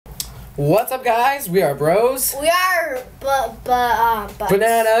What's up, guys? We are bros. We are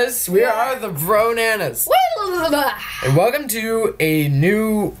Bananas. We are the Bronanas. And welcome to a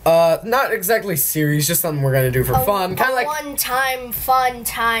new, not exactly series, just something we're gonna do for fun. Kind of like one-time fun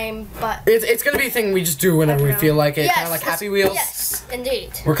time, but it's gonna be a thing we just do whenever we feel like it. Yes, kind of like Happy Wheels. Yes,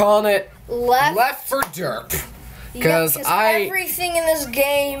 indeed. We're calling it Left for DeRP. Because everything in this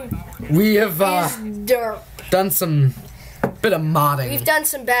game we have is derp. done some bit of modding. We've done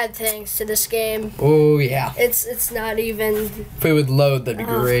some bad things to this game. Oh yeah. It's not even. If it would load, that'd be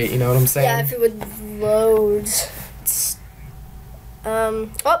great. You know what I'm saying? Yeah, if it would load. Oh,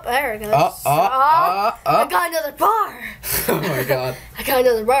 there it goes. I got another bar. Oh my god. I got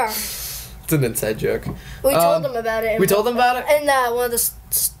another bar. It's an inside joke. We told them about it. We told them about it? In one of the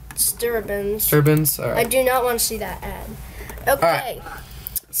Sturbans. Sturbans? Alright. I do not want to see that ad. Okay. Right.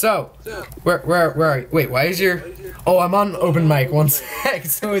 So, where are you? Wait, why is your... Oh, I'm on open mic. One sec.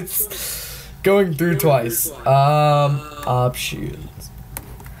 So it's going through twice. Options.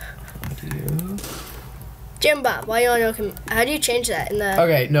 Jim Bob, why you on open? How do you change that in the?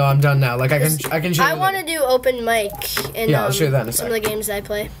 Okay, no, I'm done now. Like I can change. I want to do open mic in I'll show you that in a some of the games I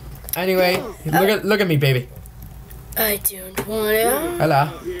play. Anyway, look at me, baby. I don't want to. Hello.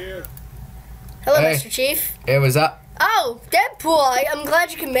 Hello, Hey. Mr. Chief. Hey, what's up? Oh, Deadpool! I'm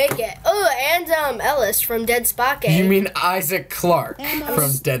glad you can make it. Oh, and Ellis from Dead Spot Game. You mean Isaac Clarke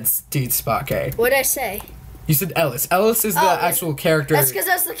from Dead Spot Game? What'd I say? You said Ellis. Ellis is the actual character. That's because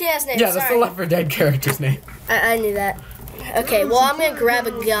that's the cast name. Yeah, that's the Left 4 Dead character's name. I knew that. Okay, well I'm gonna grab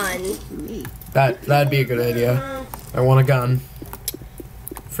a gun. That'd be a good idea. I want a gun.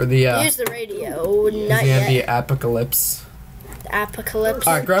 For the Use the radio. Not the yet. apocalypse. Apocalypse.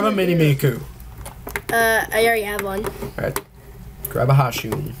 Alright, grab a mini Miku. I already have one. Alright. Grab a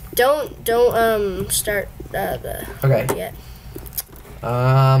Hashun. Don't start the Okay. yet.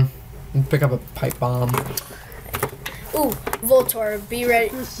 Pick up a pipe bomb. Ooh, Voltorb, be ready.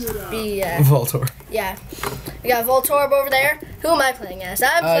 Voltorb. Yeah. We got Voltorb over there. Who am I playing as?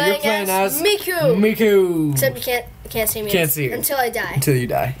 I'm You're playing as Miku. Miku. Except you can't see me. Can't see you. until I die. Until you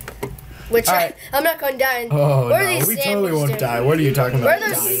die. Which right. I'm not going to die. Oh what are no, these we zombies totally won't doing? die. What are you talking about? What are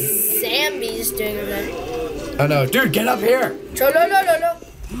those zombies doing over there? Oh no, dude, get up here! No.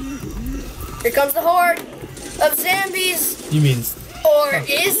 Here comes the horde of zombies. You mean? Or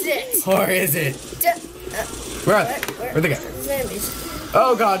is it? Or is it? Where are they? Where'd they go? Zombies.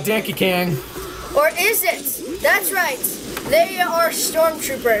 Oh god, Donkey Kong. Or is it? That's right. They are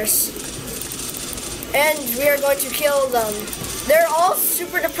stormtroopers. And we are going to kill them. They're all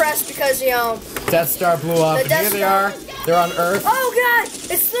super depressed because, you know... Death Star blew up. And here they are. They're on Earth. Oh god!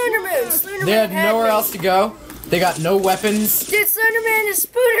 It's Slender Moon. Slender Moon They had nowhere else to go. They got no weapons. Dude, Slender Man is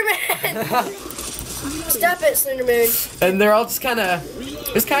Spooderman! Stop it, Slender Moon. And they're all just kind of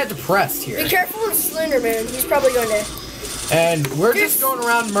depressed here. Be careful of Slender Moon. He's probably going to... And we're just going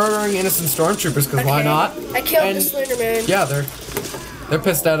around murdering innocent stormtroopers because why not? I killed the Slender Moon. Yeah, they're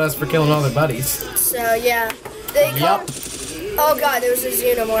pissed at us for killing all their buddies. So yeah, they come. Oh god, there was a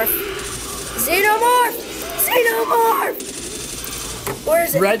xenomorph. Xenomorph! Where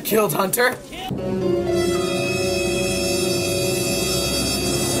is it? Red killed Hunter.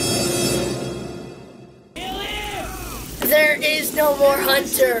 There is no more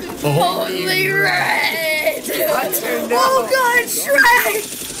Hunter. Only Red! Hunter, no. Oh god, Shrek!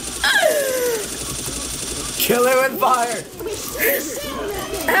 Kill it with fire!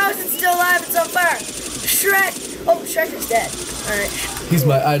 How is it still alive? It's on fire! Shrek! Oh, Shrek is dead. Alright. He's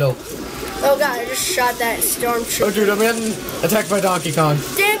my idol. Oh god, I just shot that stormtrooper. Oh dude, I'm getting attacked by Donkey Kong.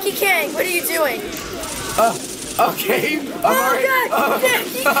 Donkey Kong, what are you doing? Okay.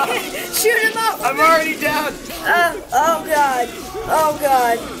 Donkey Kong! Shoot him up! I'm already down! Oh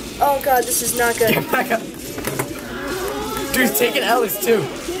god, this is not good. Get back up. Dude, he's taking Ellis too.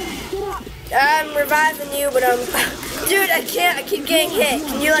 I'm reviving you, but dude, I can't. I keep getting hit.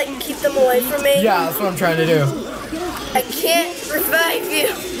 Can you, like, keep them away from me? Yeah, that's what I'm trying to do. I can't revive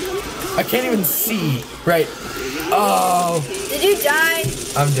you. I can't even see. Right. Oh. Did you die?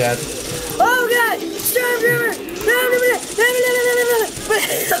 I'm dead. Oh god! Stormtrooper!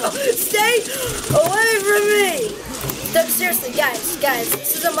 Stay away from me! No, seriously, guys,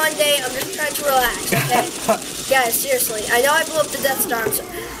 this is a Monday. I'm just trying to relax, okay? Guys, seriously, I know I blew up the Death Star.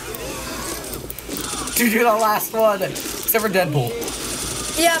 Dude, you're the last one. Except for Deadpool.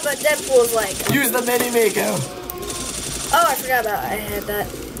 Yeah, but Deadpool's like... Use the mini Mako. Oh, I forgot about I had that.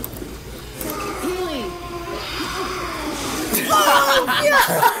 Oh, yeah!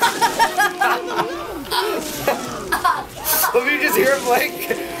 Let me just hear him like...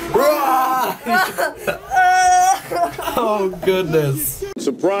 Oh, goodness.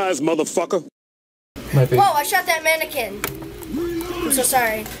 Surprise, motherfucker. Might be. Whoa, I shot that mannequin. I'm so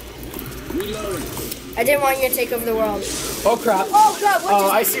sorry. I didn't want you to take over the world. Oh crap. Oh god,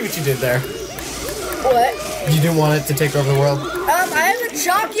 what I see what you did there. What? You didn't want it to take over the world? I have a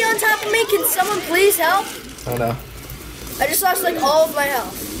jockey on top of me. Can someone please help? Oh no. I just lost like all of my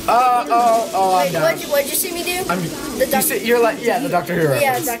health. I'm down. What'd you see me do? You're like, yeah, the Doctor Who reference.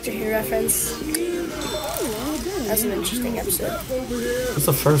 Yeah, Doctor Who reference. That's an interesting episode. That's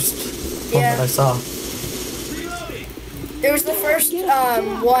the first one that I saw. It was the first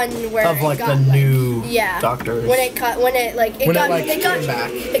one where of like it got, the new Doctors. When it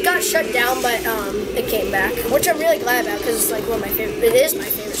got shut down, but it came back, which I'm really glad about because it's like one of my favorite. It is my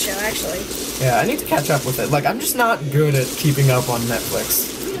favorite show actually. Yeah, I need to catch up with it. Like I'm just not good at keeping up on Netflix.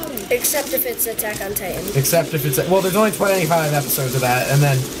 Except if it's Attack on Titan. Except if it's well, there's only 25 episodes of that, and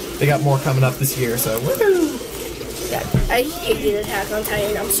then they got more coming up this year. So woohoo! Yeah, I hated Attack on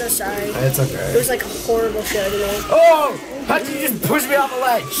Titan. I'm so sorry. It's okay. It was like a horrible show to me. Oh! How did you just push me off the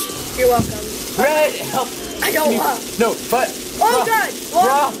ledge? You're welcome. Red, help! I don't want. No, but. Oh god!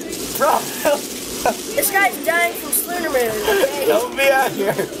 Bro, help! This guy's dying from Sloonerman. Okay? Help me out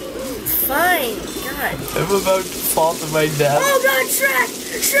here. Fine. God. I'm about to fall to my death. Oh god, Shrek!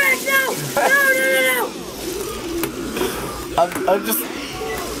 Shrek, no! No! I'm just.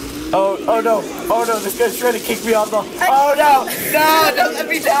 Oh no! Oh no! This guy's trying to kick me off the. Oh no! No! Don't let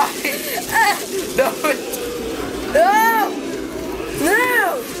me die! No!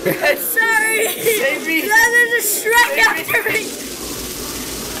 No! I'm sorry! Save me! No, there's a Shrek after me!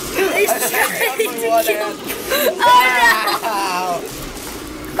 He's trying to kill me! Oh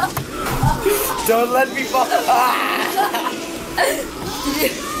no! Don't let me fall!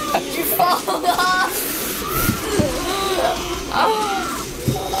 Did you fall off?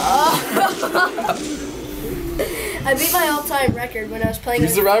 I beat my all-time record when I was playing. We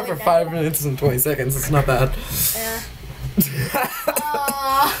survived for 5 minutes and 20 seconds. It's not bad. Yeah.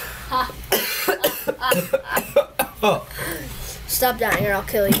 Stop dying or I'll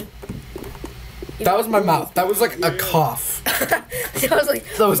kill you. That was my mouth. That was like a cough. I was like,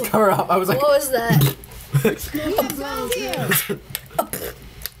 That was cover up. I was like, what was that?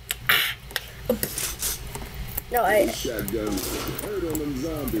 No,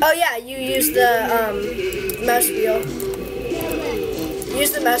 oh yeah, you use the mouse wheel.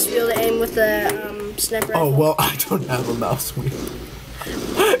 Use the mouse wheel to aim with the sniper rifle. oh well, I don't have a mouse wheel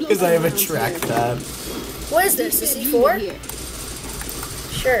because I have a trackpad. What is this? A C4?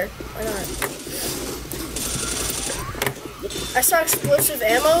 Sure, why not? I saw explosive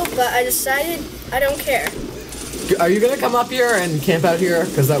ammo, but I decided I don't care. Are you gonna come up here and camp out here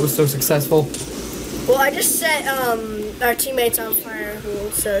because that was so successful? Well, I just set our teammates on fire,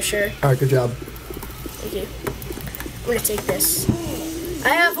 so sure. All right, good job. Thank you. I'm gonna take this. I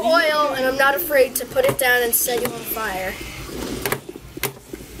have oil, and I'm not afraid to put it down and set you on fire.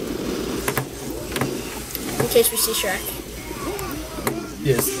 In case we see Shrek.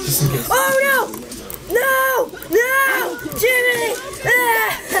 Yes, just in case. Oh no! No! No! Jimmy!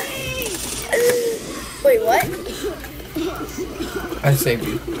 Ah! Wait, what? I saved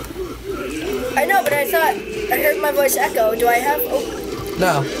you. I know, but I thought I heard my voice echo. Do I have? Oh.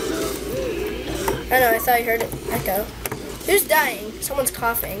 No. I know. I thought I heard it echo. Who's dying? Someone's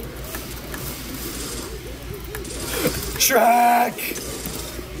coughing. Shrek!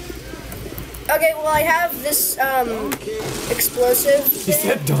 Okay, well I have this explosive You thing.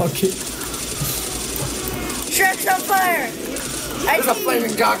 said donkey. Shrek's on fire! There's a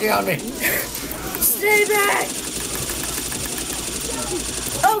flaming donkey on me. Stay back!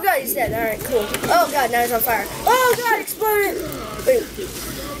 Oh god, he's dead. Alright, cool. Oh god, now he's on fire. Oh god, exploded! Wait.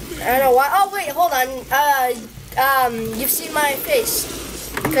 I don't know why. Oh wait, hold on. You've seen my face.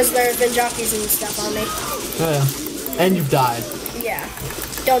 Because there have been jockeys and stuff on me. Yeah. And you've died. Yeah.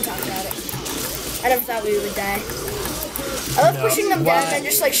 Don't talk about it. I never thought we would die. I love pushing them down and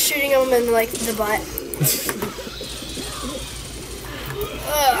just like shooting them in like the butt.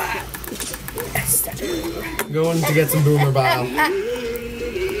 Going to get some boomer bile.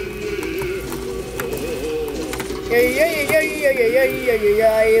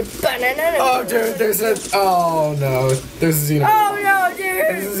 Oh, dude, there's a. Oh no, there's a Xeno. Oh no, dude!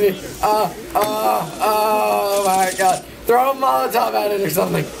 There's a oh my god. Throw a Molotov at it or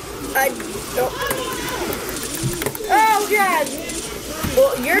something. I don't. Oh god!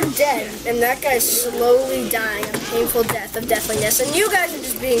 Well, you're dead, and that guy's slowly dying a painful death of deathliness, and you guys are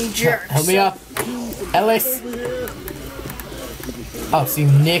just being jerks. Help me up. Ellis. Oh, see,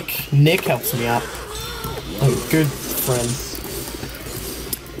 Nick helps me up. Oh, good friend.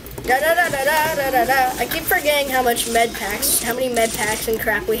 Da da da da da da da da. I keep forgetting how many med packs and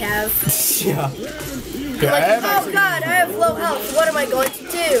crap we have. Yeah. Like, oh god, I have low health. What am I going to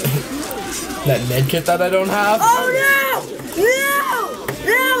do? That med kit that I don't have. Oh no! No!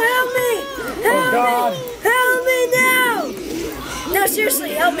 No! Help me! Help God. me! Help me now! No,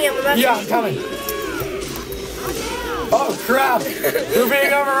 seriously, help me. I'm about to. Yeah, I'm coming. Oh crap! We're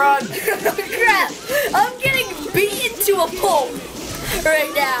being overrun. Crap! I'm getting beaten to a pulp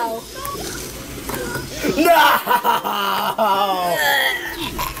right now. No!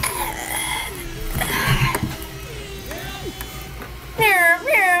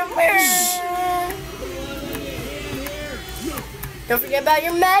 Don't forget about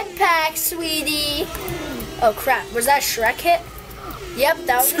your med pack, sweetie. Oh crap! Was that a Shrek hit? Yep,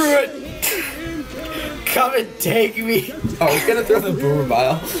 that was. Screw it! Come and take me! Oh, we're gonna throw the boomer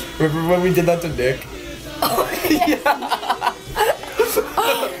bile. Remember when we did that to Nick? Oh, yeah.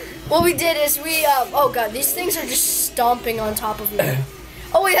 What we did is we, oh god, these things are just stomping on top of me.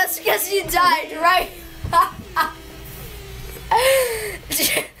 Oh wait, that's because you died, right?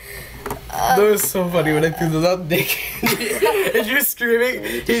 That was so funny when I threw those up, Nick. And you're screaming,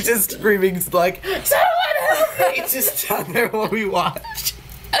 he's just screaming like, someone help me! It's just down there while we watch.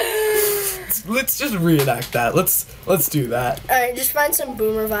 Let's just reenact that. Let's do that. Alright, just find some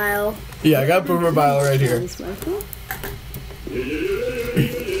boomer vial. Yeah, I got boomer bile right here.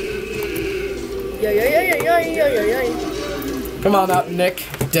 Yo. Come on up, Nick.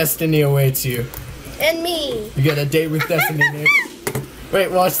 Destiny awaits you. And me. You get a date with Destiny, Nick.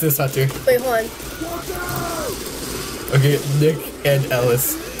 Wait, watch this, Hunter. Wait, hold on. Okay, Nick and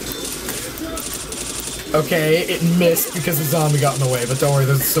Ellis. Okay, it missed because the zombie got in the way, but don't worry,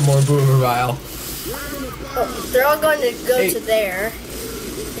 there's some more boomer vial. Oh, they're all going to go to there.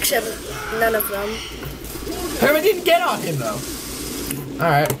 Except none of them. Herman didn't get on him, though.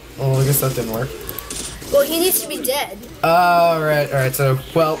 Alright, well, I guess that didn't work. Well, he needs to be dead. Alright, so,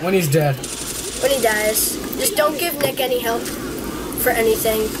 well, when he's dead. When he dies. Just don't give Nick any help for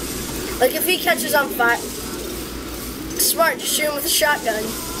anything. Like, if he catches on fire, smart, just shoot him with a shotgun.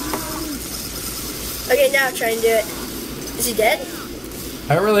 Okay, now try and do it. Is he dead?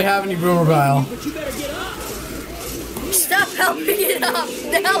 I don't really have any boomer bile. Stop helping it up,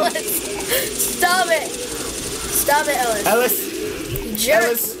 Ellis. Stop it. Stop it, Ellis. Ellis. Jerk.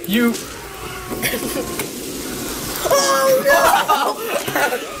 Ellis, you. Oh no!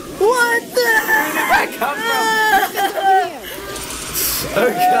 What the Where did that come from?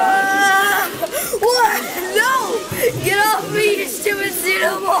 Oh god. What? No! Get off me, you stupid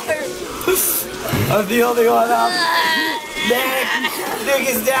xenomorph! I'm the only one up. Nick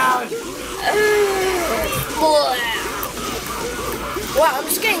is down. Wow, I'm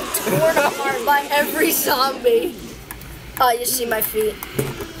just getting torn apart by every zombie. Oh, you see my feet.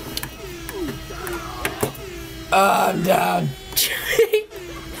 I'm down.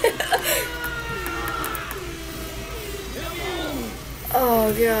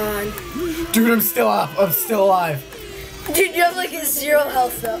 Oh god. Dude, I'm still up. I'm still alive. Dude, you have like a 0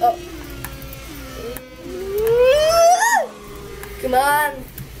 health though. Oh. Come on.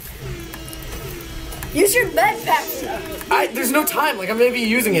 Use your med pack stuff. There's no time. Like, I'm gonna be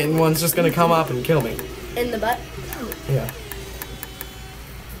using it and one's just gonna come up and kill me. In the butt? Yeah.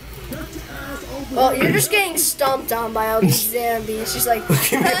 Well, you're just getting stomped on by all these zombies. She's like,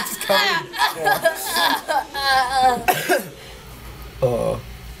 Oh.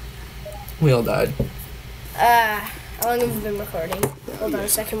 We all died. how long have we been recording? Hold on a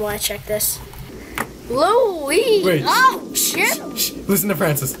second while I check this. Louise! Wait. Oh, shit! Shh, listen to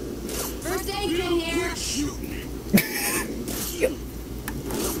Francis. First aid kit here.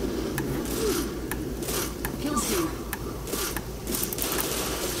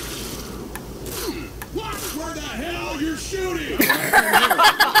 Where the hell you're shooting?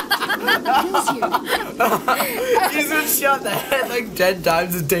 He's been shot in the head like 10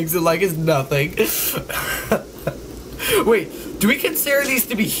 times and takes it like it's nothing. Wait, do we consider these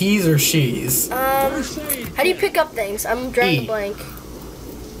to be he's or she's? How do you pick up things? I'm drawing a E. blank.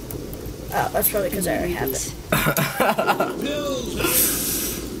 Oh, that's probably because I already have it.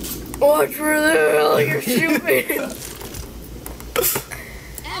 Watch where the hell you're shooting.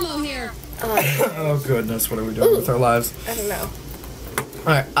 Ammo here. Oh goodness, what are we doing with our lives? I don't know.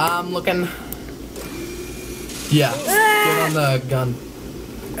 Alright, I'm looking. Yeah, get on the gun.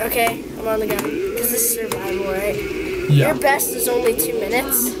 Okay, I'm on the gun. Because this is survival, right? Yeah. Your best is only 2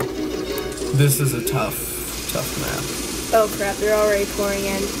 minutes. This is a tough map. Oh crap, they're already pouring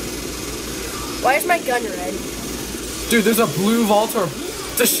in. Why is my gun red? Dude, there's a blue vault orb.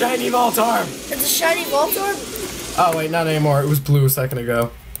 It's a shiny vault orb. It's a shiny vault orb? Oh wait, not anymore. It was blue a second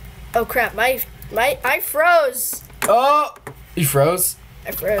ago. Oh crap, I froze. Oh, you froze?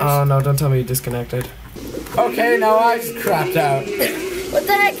 I froze. Oh no, don't tell me you disconnected. Okay, now I just crapped out. What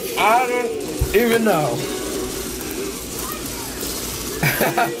the heck? I don't even know.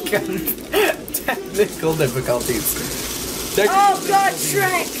 Technical difficulties. Oh god,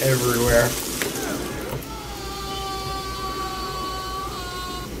 Shrek! Everywhere.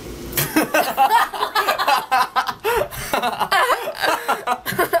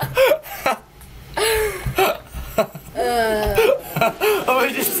 Oh,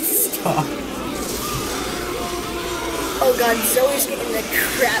 I just stop. Oh god, Zoe's getting the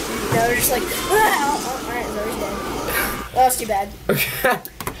crap. They're just like, oh, alright, Zoe's dead. That was too bad. Okay.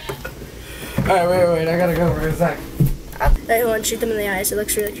 Alright, wait, I gotta go for a sec. Everyone shoot them in the eyes, it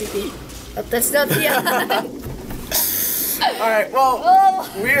looks really creepy. Oh, that's not the eye. Alright, well,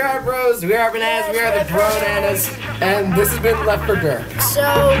 we are bros, we are bananas, we are the Bronanas, and this has been Left for DeRP. So,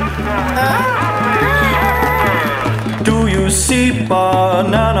 Do you see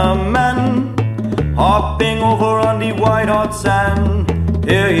Banana Man hopping over on the white hot sand?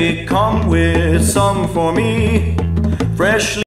 Here he come with some for me, freshly